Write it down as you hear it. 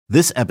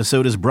This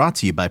episode is brought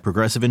to you by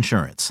Progressive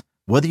Insurance.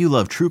 Whether you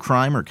love true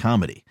crime or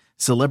comedy,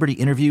 celebrity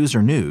interviews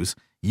or news,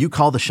 you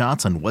call the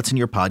shots on what's in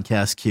your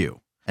podcast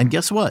queue. And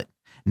guess what?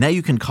 Now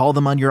you can call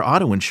them on your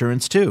auto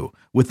insurance too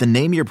with the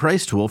Name Your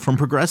Price tool from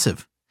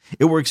Progressive.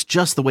 It works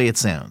just the way it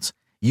sounds.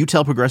 You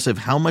tell Progressive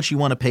how much you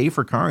want to pay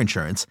for car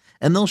insurance,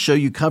 and they'll show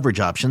you coverage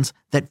options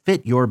that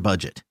fit your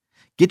budget.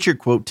 Get your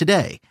quote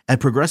today at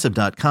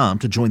Progressive.com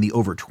to join the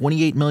over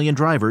 28 million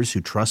drivers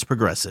who trust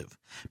Progressive.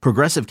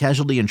 Progressive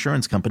Casualty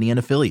Insurance Company and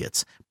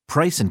Affiliates.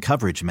 Price and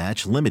coverage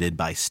match limited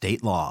by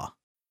state law.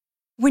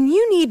 When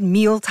you need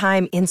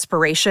mealtime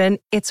inspiration,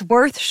 it's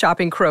worth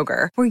shopping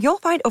Kroger, where you'll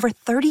find over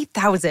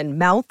 30,000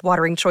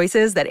 mouth-watering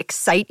choices that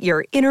excite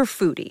your inner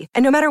foodie.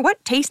 And no matter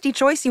what tasty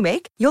choice you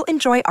make, you'll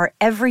enjoy our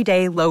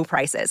everyday low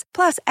prices,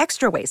 plus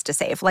extra ways to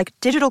save, like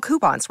digital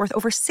coupons worth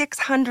over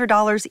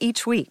 $600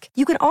 each week.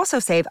 You can also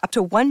save up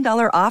to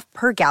 $1 off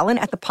per gallon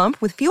at the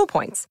pump with fuel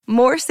points.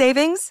 More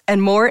savings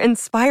and more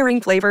inspiring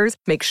flavors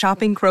make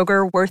shopping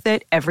Kroger worth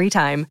it every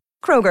time.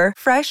 Kroger,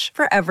 fresh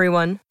for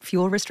everyone.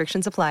 Fuel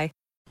restrictions apply.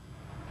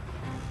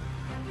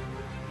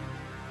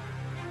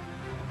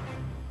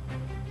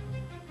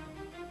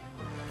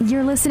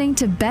 You're listening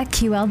to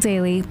BetQL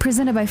Daily,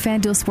 presented by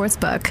FanDuel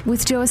Sportsbook,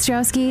 with Joe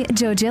Ostrowski,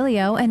 Joe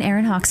Giglio, and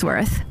Aaron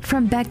Hawksworth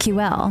from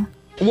BetQL.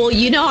 Well,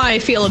 you know how I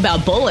feel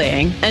about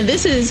bullying, and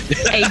this is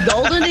a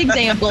golden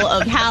example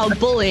of how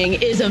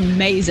bullying is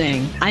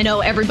amazing. I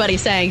know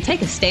everybody's saying,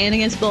 take a stand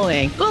against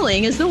bullying.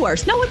 Bullying is the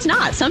worst. No, it's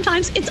not.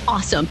 Sometimes it's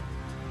awesome.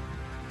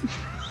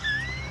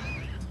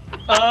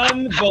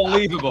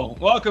 Unbelievable.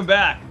 Welcome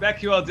back.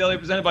 BetQL Daily,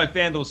 presented by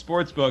FanDuel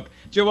Sportsbook.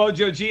 Joe O,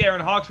 Joe G, Aaron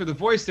Hawks for the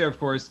voice there, of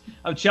course,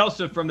 of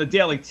Chelsea from the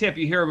Daily Tip.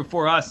 You hear it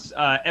before us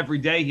every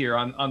day here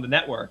on the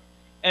network.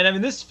 And, I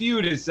mean, this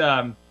feud is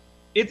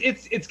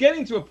it's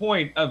getting to a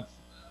point of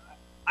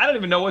I don't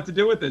even know what to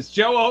do with this.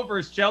 Joe O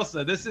versus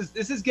Chelsea. This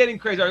is getting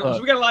crazy. All right,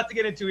 so we got a lot to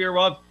get into here.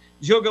 We'll have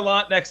Joe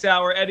Gallant next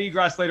hour, Eddie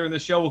Grass later in the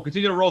show. We'll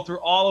continue to roll through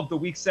all of the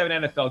Week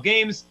 7 NFL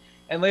games.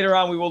 And later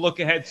on, we will look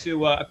ahead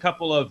to a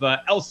couple of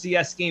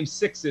LCS Game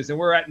 6s, and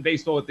we're at in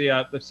baseball with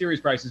the series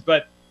prices.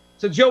 But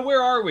so, Joe,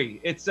 where are we?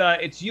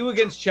 It's you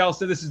against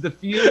Chelsea. This is the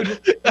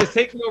feud that's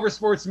taking over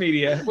sports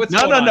media. What's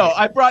going on? No.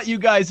 I brought you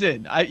guys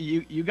in.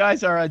 You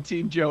guys are on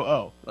Team Joe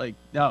O. Like,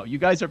 no, you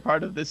guys are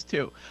part of this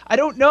too. I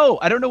don't know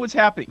what's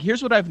happening.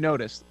 Here's what I've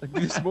noticed. Like,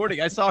 this morning,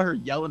 I saw her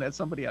yelling at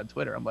somebody on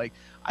Twitter. I'm like,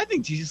 I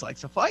think she just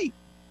likes to fight.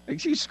 Like,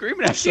 she's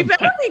screaming at She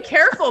better be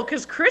careful,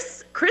 because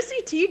Chrissy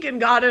Teigen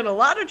got in a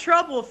lot of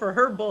trouble for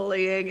her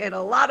bullying and a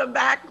lot of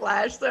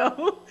backlash.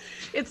 So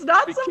it's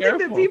not something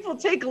that people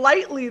take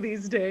lightly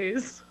these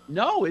days.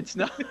 No, it's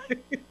not.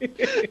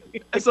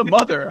 As a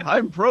mother,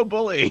 I'm pro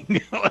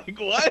bullying. Like,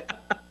 what?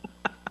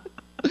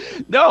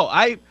 No,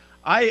 I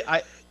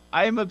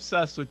am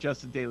obsessed with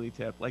Just a Daily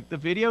Tip. Like, the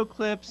video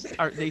clips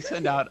they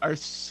send out are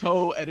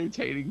so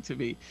entertaining to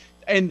me,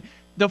 and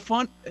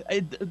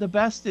the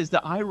best is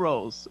the eye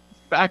rolls.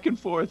 Back and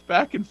forth.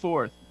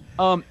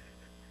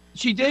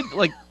 She did,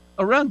 like,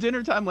 around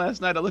dinner time last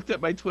night, I looked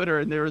at my Twitter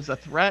and there was a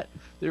threat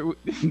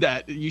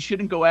that you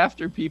shouldn't go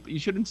after people. You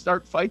shouldn't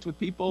start fights with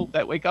people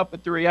that wake up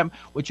at 3 a.m.,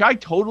 which I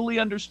totally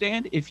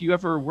understand. If you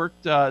ever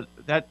worked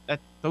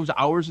those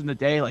hours in the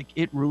day, like,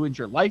 it ruins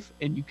your life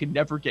and you can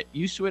never get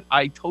used to it.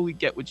 I totally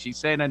get what she's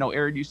saying. I know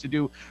Aaron used to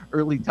do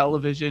early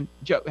television.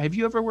 Joe, have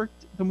you ever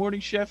worked the morning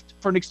shift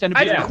for an extended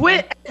period? I've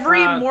quit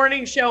every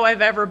morning show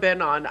I've ever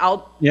been on.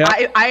 I'm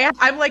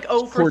like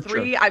 0 for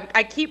 3.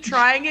 I keep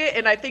trying it,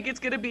 and I think it's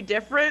going to be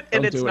different,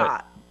 and it's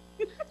not.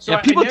 So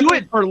people do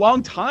it for a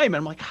long time, and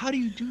I'm like, how do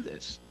you do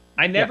this?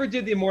 I never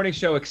did the morning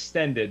show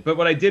extended, but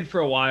what I did for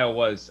a while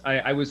was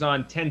I was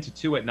on 10 to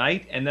 2 at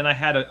night, and then I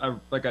had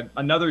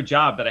another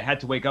job that I had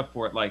to wake up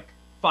for at like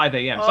 5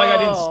 a.m. So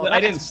I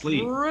didn't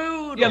sleep.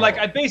 Brutal. Yeah, like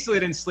I basically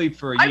didn't sleep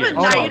for a year. I'm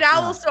a night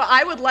owl, so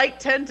I would like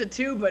 10 to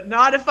 2, but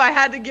not if I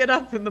had to get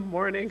up in the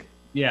morning.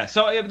 Yeah.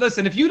 So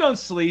listen, if you don't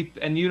sleep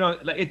and you don't,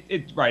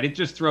 it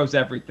just throws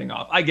everything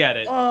off. I get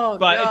it. Oh,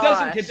 but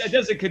gosh. it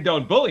doesn't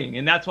condone bullying,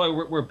 and that's why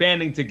we're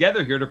banding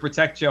together here to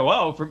protect Joe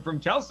O from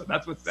Chelsea.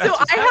 That's what's I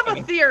happening. have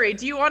a theory.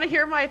 Do you want to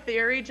hear my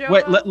theory, Joe?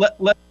 Wait,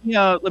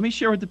 let me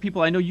share with the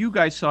people. I know you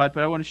guys saw it,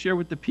 but I want to share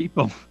with the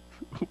people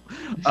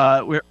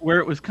where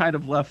it was kind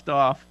of left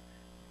off.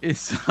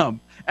 Is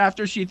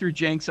after she threw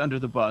Jenks under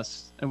the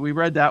bus, and we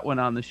read that one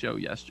on the show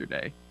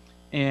yesterday.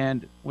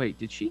 And wait,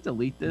 did she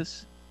delete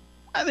this?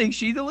 I think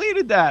she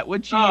deleted that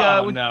when she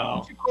when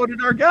she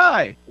quoted our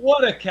guy.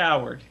 What a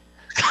coward!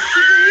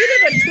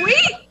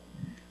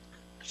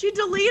 She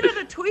deleted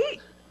a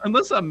tweet.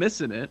 Unless I'm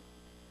missing it.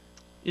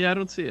 Yeah, I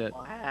don't see it.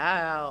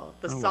 Wow,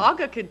 the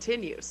saga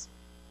continues.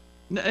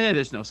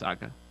 There's no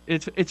saga.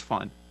 It's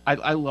fun.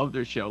 I love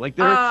their show. Like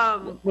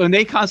when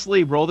they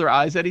constantly roll their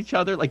eyes at each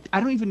other, like I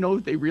don't even know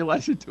if they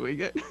realize they're doing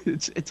it.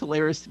 It's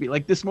hilarious to me.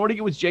 Like this morning,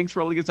 it was Jenks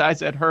rolling his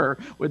eyes at her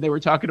when they were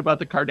talking about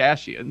the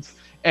Kardashians.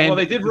 And well,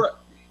 they did.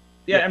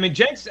 Yeah, I mean,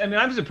 Jenks,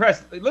 I was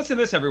impressed. Listen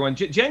to this, everyone.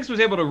 Jenks was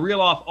able to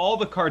reel off all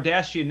the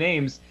Kardashian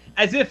names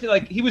as if,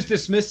 like, he was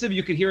dismissive.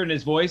 You could hear it in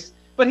his voice.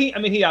 But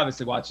he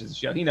obviously watches the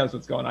show. He knows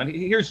what's going on.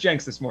 Here's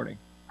Jenks this morning.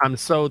 I'm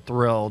so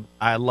thrilled.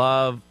 I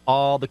love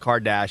all the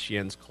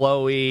Kardashians.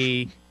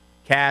 Khloe,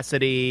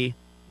 Cassidy,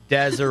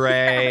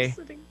 Desiree.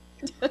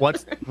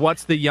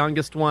 What's the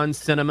youngest one?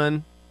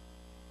 Cinnamon?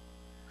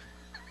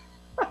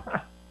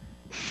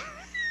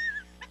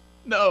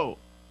 No.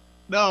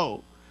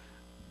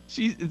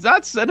 It's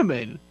not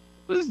Cinnamon.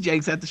 This is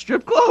Jake's at the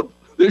strip club.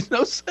 There's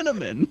no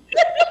Cinnamon.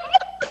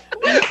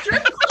 What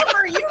strip club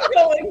are you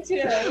going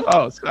to?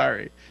 Oh,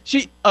 sorry.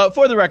 She,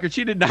 for the record,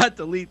 she did not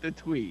delete the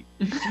tweet.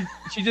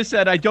 She just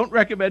said, I don't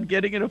recommend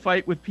getting in a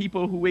fight with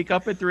people who wake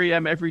up at 3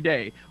 a.m. every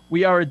day.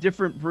 We are a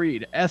different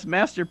breed. As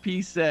Master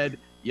P said,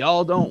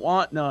 y'all don't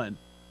want none.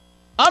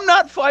 I'm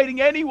not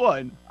fighting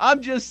anyone.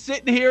 I'm just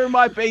sitting here in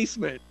my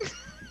basement.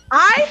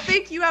 I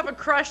think you have a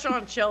crush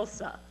on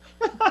Chelsea.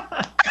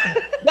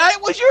 That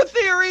was your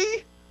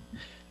theory?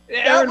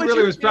 Aaron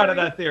really was proud of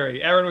that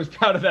theory. Aaron was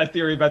proud of that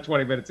theory about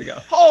 20 minutes ago.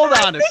 Hold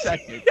on a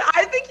second.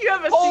 I think you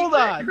have a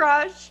secret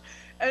crush,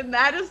 and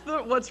that is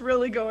what's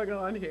really going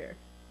on here.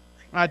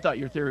 I thought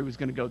your theory was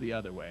going to go the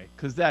other way,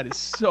 because that is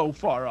so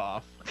far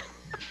off.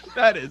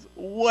 That is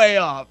way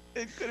off.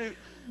 It could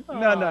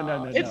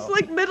No. It's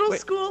like middle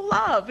school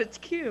love. It's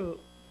cute.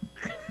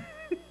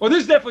 Well,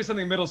 there's definitely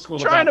something middle school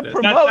trying about to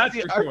promote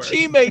our sure.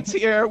 teammates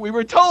here. We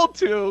were told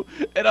to,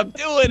 and I'm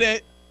doing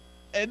it.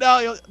 And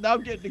now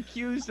I'm getting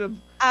accused of.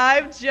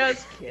 I'm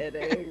just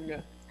kidding.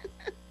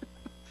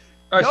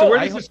 All right, so where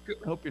does this go?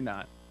 I hope you're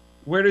not.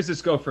 Where does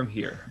this go from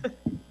here?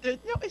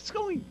 It's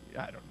going.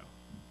 I don't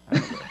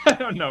know. I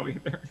don't know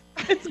either.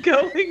 It's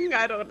going.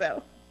 I don't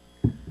know.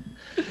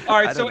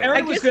 All right, so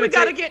Aaron was going to. We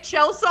got to get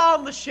Chelsea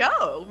on the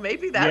show.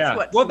 Maybe that's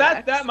what's well,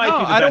 next. that might be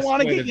the I don't best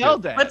want to way get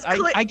yelled at.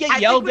 I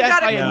get yelled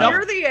at by enough.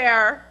 Clear the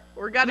air.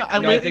 We're gonna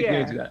clear I the think air. we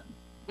need to do that.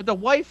 With a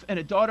wife and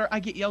a daughter, I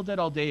get yelled at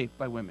all day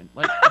by women.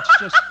 Like it's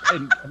just.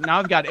 And now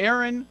I've got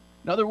Aaron,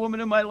 another woman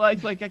in my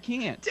life. Like I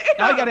can't. Damn.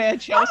 Now I got to add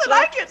Chelsea. How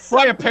did I get who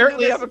I sucked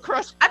apparently into have this? a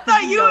crush. I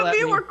thought you yell and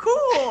me at were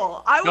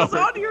cool. I was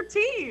No, on your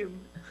team.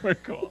 We're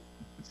cool.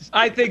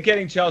 I think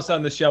getting Chelsea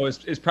on the show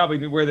is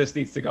probably where this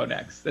needs to go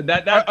next.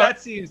 That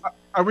seems.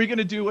 Are we going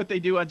to do what they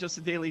do on Just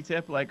a Daily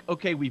Tip? Like,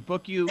 okay, we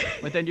book you,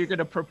 but then you're going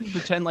to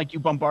pretend like you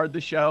bombard the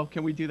show.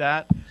 Can we do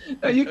that?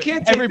 No, you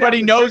can't. Take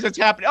Everybody knows it's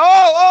happening.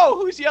 Oh,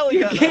 who's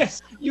yelling at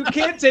us? You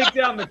can't take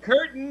down the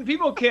curtain.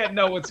 People can't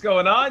know what's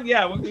going on.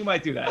 Yeah, we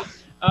might do that.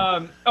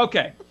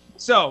 Okay,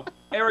 so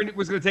Aaron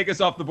was going to take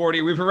us off the board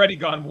here. We've already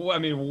gone,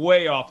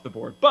 way off the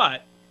board.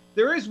 But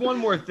there is one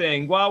more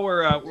thing. While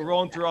we're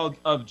rolling through all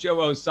of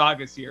Joe O's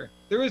sagas here,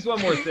 there is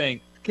one more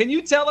thing. Can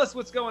you tell us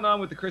what's going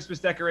on with the Christmas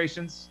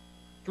decorations?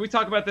 Can we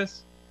talk about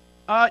this?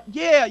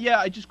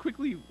 Yeah.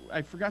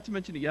 I forgot to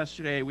mention it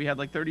yesterday. We had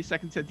like 30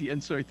 seconds at the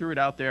end, so I threw it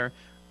out there.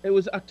 It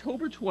was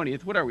October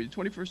 20th. What are we?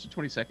 21st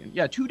or 22nd?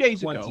 Yeah, 2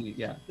 days ago. 20,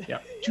 yeah.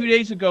 2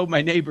 days ago,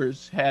 my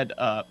neighbors had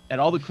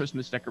all the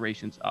Christmas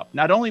decorations up.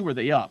 Not only were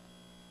they up,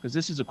 because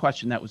this is a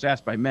question that was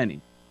asked by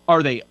many,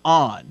 are they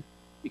on?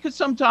 Because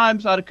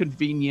sometimes out of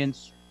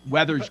convenience,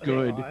 weather's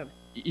good,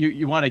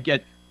 you want to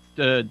get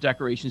the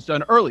decorations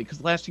done early, because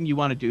the last thing you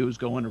want to do is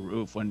go on a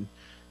roof when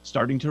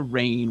starting to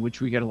rain,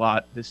 which we get a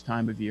lot this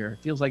time of year. It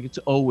feels like it's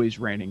always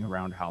raining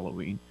around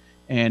Halloween,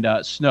 and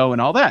snow and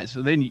all that.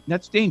 So then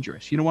that's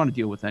dangerous. You don't want to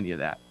deal with any of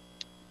that.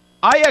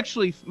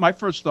 My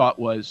first thought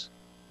was,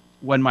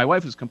 when my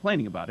wife was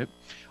complaining about it,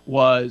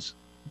 was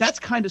that's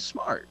kind of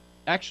smart,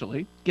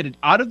 actually. Get it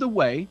out of the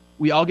way.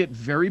 We all get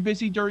very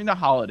busy during the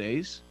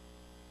holidays,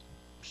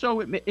 so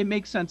it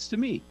makes sense to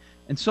me.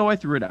 And so I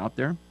threw it out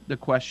there, the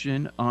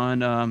question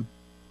on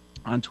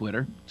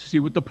Twitter, to see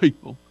what the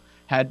people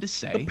had to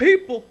say. The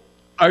people.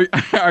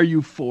 Are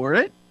you for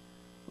it?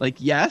 Like,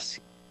 yes,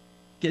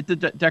 get the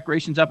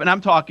decorations up. And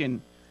I'm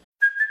talking.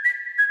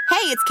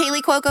 Hey, it's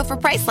Kaylee Cuoco for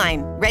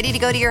Priceline. Ready to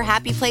go to your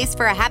happy place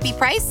for a happy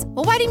price?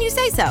 Well, why didn't you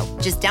say so?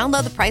 Just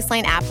download the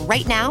Priceline app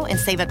right now and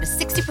save up to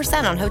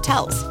 60% on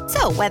hotels.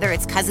 So whether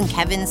it's Cousin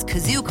Kevin's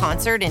Kazoo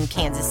Concert in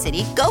Kansas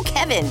City, go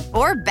Kevin,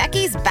 or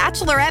Becky's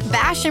Bachelorette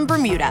Bash in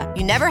Bermuda,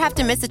 you never have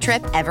to miss a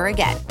trip ever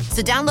again.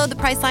 So download the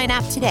Priceline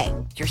app today.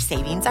 Your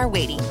savings are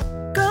waiting.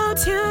 Go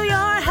to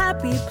your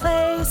happy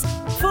place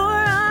for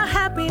a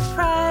happy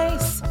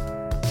price.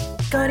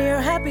 Go to your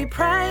happy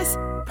price,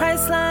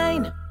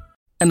 Priceline.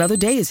 Another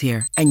day is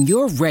here, and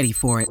you're ready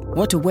for it.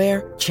 What to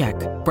wear? Check.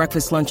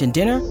 Breakfast, lunch, and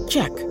dinner?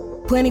 Check.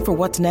 Planning for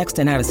what's next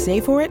and how to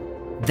save for it?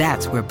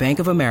 That's where Bank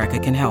of America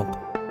can help.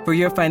 For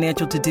your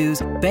financial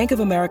to-dos, Bank of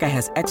America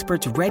has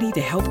experts ready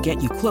to help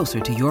get you closer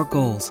to your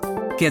goals.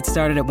 Get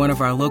started at one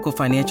of our local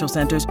financial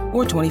centers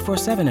or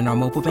 24/7 in our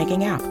mobile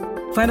banking app.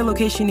 Find a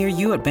location near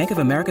you at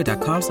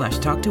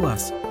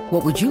bankofamerica.com/talktous.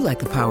 What would you like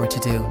the power to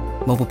do?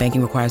 Mobile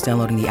banking requires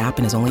downloading the app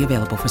and is only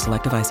available for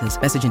select devices.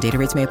 Message and data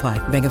rates may apply.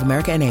 Bank of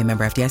America NA,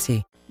 member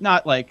FDIC.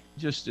 Not like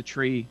just a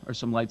tree or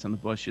some lights on the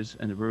bushes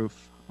and the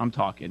roof. I'm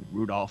talking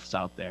Rudolph's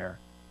out there,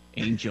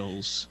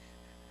 angels,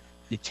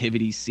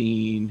 nativity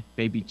scene,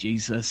 baby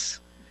Jesus,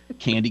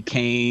 candy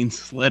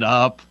canes lit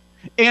up,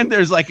 and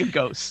there's like a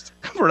ghost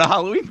for the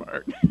Halloween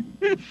part,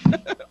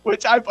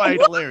 which I find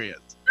hilarious.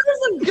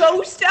 There's a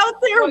ghost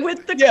out there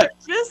with the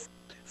Christmas?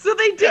 So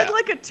they did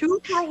like a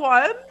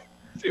 2-for-1?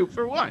 2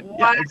 for 1. Wow.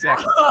 Yeah,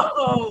 exactly.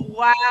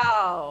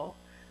 Oh,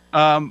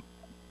 wow.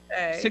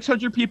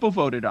 600 people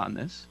voted on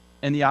this,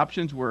 and the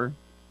options were,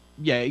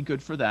 yay,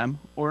 good for them,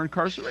 or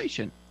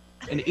incarceration.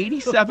 And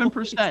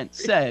 87%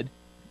 said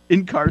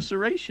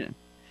incarceration.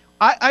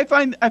 I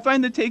find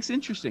the takes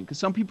interesting because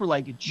some people are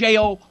like,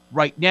 jail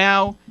right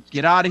now,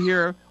 get out of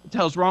here. What the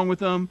hell's wrong with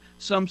them?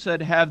 Some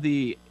said have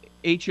the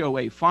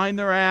HOA fine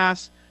their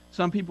ass.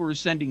 Some people were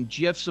sending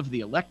GIFs of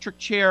the electric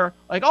chair,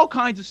 like all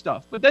kinds of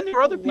stuff. But then there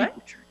were other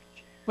people.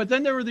 But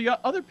then there were the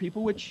other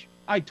people, which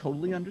I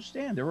totally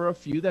understand. There were a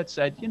few that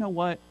said, you know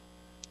what?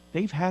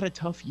 They've had a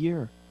tough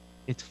year.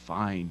 It's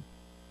fine.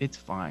 It's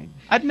fine.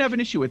 I didn't have an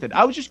issue with it.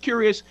 I was just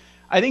curious.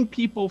 I think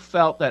people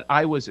felt that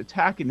I was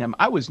attacking them.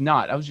 I was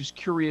not. I was just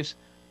curious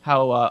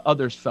how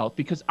others felt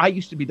because I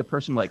used to be the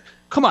person like,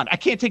 come on, I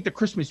can't take the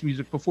Christmas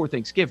music before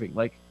Thanksgiving.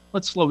 Like,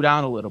 let's slow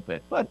down a little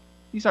bit. But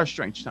these are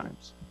strange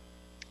times.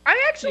 I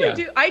actually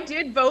do. I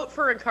did vote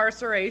for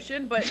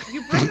incarceration, but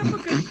you bring up a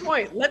good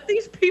point. Let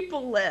these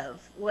people live.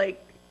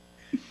 Like,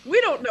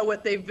 we don't know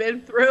what they've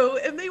been through,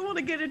 and they want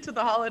to get into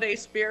the holiday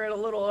spirit a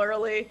little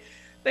early.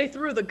 They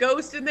threw the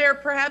ghost in there.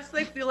 Perhaps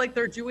they feel like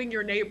they're doing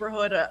your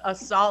neighborhood a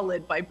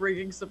solid by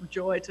bringing some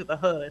joy to the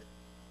hood.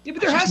 Yeah,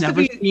 but there has to be. I've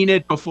never be seen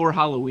it before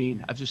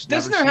Halloween. I've just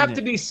doesn't never there seen have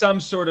to it. be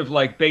some sort of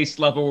like base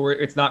level where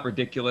it's not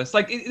ridiculous?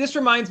 Like this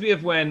reminds me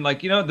of when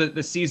like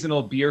the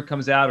seasonal beer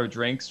comes out or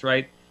drinks,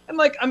 right? And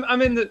like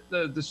I'm in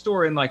the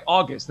store in like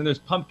August and there's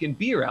pumpkin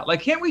beer out.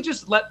 Like, can't we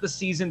just let the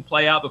season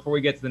play out before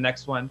we get to the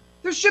next one?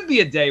 There should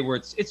be a day where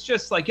it's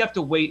just like you have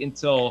to wait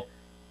until,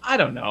 I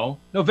don't know,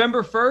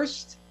 November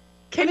 1st.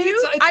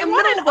 I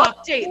want an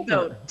update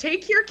though.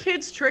 Take your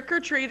kids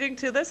trick-or-treating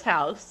to this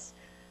house,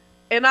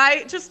 and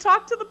I just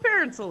talk to the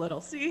parents a little.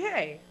 See,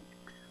 hey,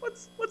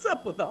 what's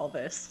up with all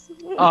this?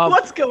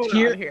 What's going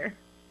on here?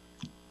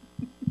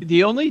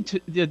 The only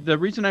the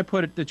reason I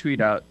put the tweet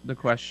out, the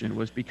question,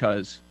 was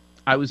because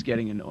I was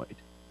getting annoyed.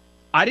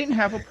 I didn't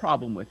have a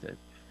problem with it.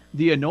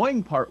 The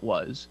annoying part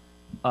was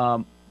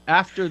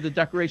after the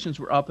decorations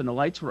were up and the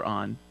lights were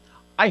on,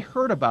 I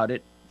heard about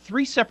it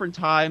 3 separate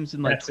times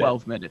in like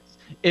 12 minutes.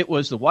 It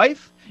was the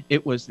wife,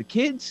 it was the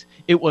kids,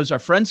 it was our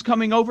friends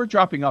coming over,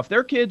 dropping off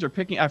their kids or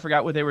picking, I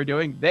forgot what they were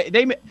doing.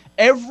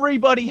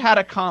 Everybody had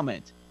a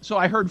comment. So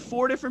I heard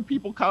 4 different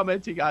people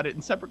commenting on it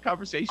in separate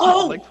conversations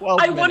for like 12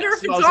 minutes. I wonder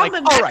if it's on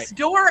the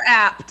Nextdoor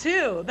app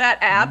too. That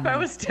app I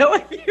was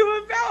telling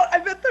you about. I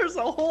bet there's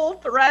a whole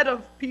thread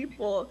of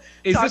people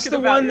talking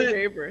about your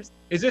neighbors.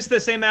 Is this the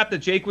same app that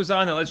Jake was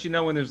on that lets you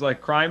know when there's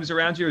like crimes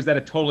around you, or is that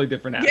a totally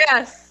different app?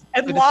 Yes,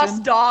 and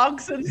lost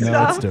dogs and stuff.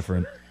 No, it's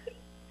different.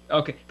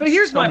 Okay, but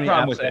here's my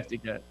problem with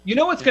it. You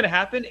know what's going to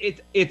happen?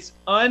 It's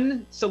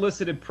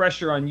unsolicited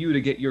pressure on you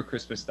to get your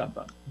Christmas stuff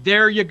done.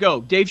 There you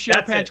go. Dave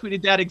Sherapan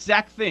tweeted that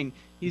exact thing.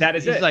 He's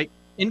like,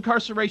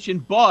 incarceration,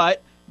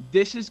 but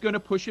this is going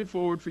to push it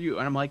forward for you.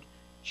 And I'm like,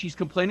 she's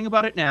complaining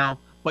about it now,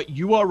 but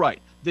you are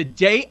right. The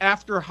day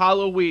after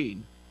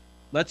Halloween,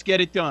 let's get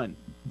it done.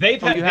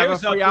 They've had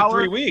theirs up for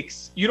 3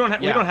 weeks. We don't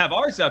have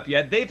ours up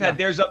yet. They've had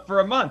theirs up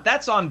for a month.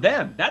 That's on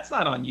them. That's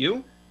not on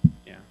you.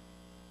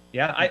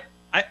 Yeah.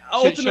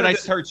 Ultimately,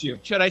 this hurts you.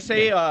 Should I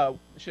say?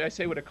 Should I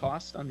say what it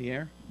cost on the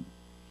air?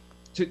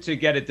 To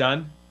get it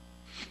done?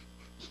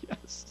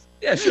 Yes.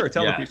 Yeah, sure.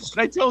 Tell the people.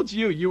 But I told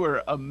you, you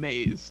were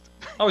amazed.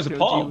 I was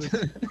appalled.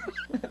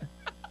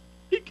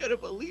 You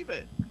couldn't believe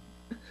it.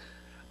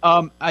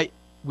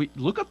 We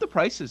look up the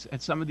prices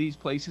at some of these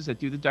places that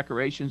do the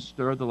decorations,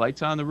 throw the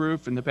lights on the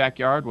roof in the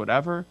backyard,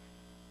 whatever.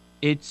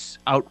 It's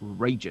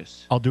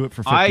outrageous. I'll do it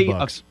for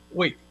 $50.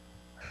 Wait.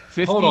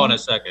 50? Hold on a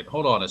second.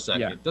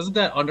 Yeah. Doesn't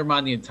that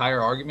undermine the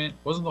entire argument?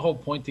 Wasn't the whole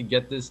point to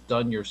get this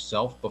done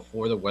yourself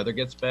before the weather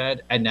gets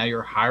bad, and now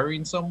you're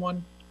hiring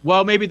someone?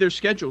 Well, maybe their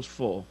schedule's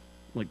full,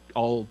 like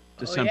all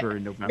December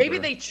and November. Maybe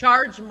they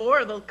charge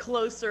more the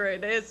closer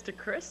it is to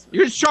Christmas.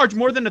 You're going to charge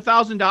more than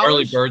 $1,000?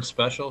 Early bird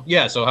special?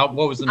 Yeah, so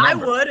what was the number? I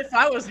would if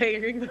I was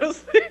hanging those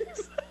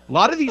things. A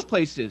lot of these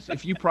places,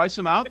 if you price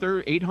them out,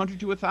 they're $800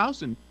 to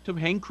 $1,000 to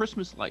hang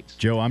Christmas lights.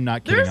 Joe, I'm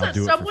not kidding.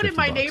 There's someone in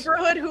my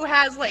neighborhood who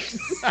has like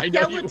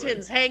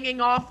skeletons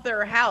hanging off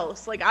their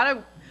house. Like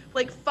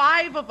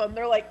 5 of them.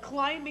 They're like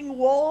climbing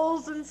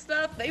walls and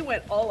stuff. They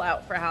went all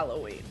out for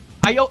Halloween.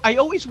 I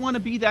always want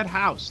to be that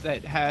house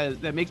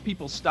that makes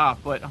people stop,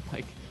 but I'm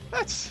like,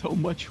 that's so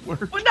much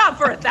work. But not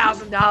for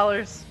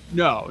 $1,000.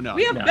 No.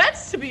 We have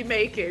bets to be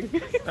making.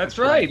 That's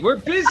right. We're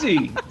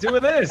busy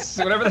doing this,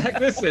 whatever the heck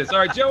this is. All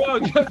right, Joe O,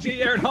 Joe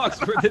G, Aaron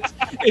Hawksworth.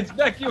 It's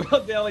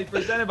BetQL Daily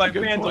presented by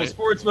FanDuel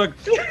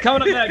Sportsbook.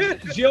 Coming up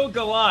next, Jill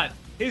Gallant.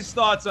 His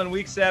thoughts on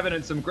Week 7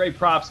 and some great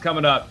props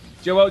coming up.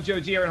 Joe O,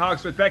 Joe G, Aaron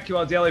Hawksworth,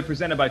 BetQL Daily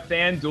presented by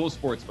FanDuel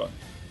Sportsbook.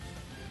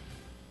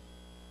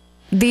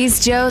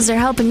 These Joes are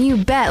helping you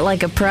bet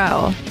like a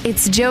pro.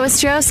 It's Joe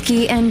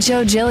Ostrowski and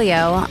Joe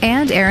Giglio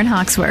and Aaron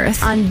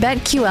Hawksworth on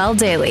BetQL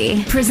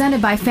Daily,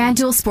 presented by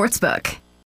FanDuel Sportsbook.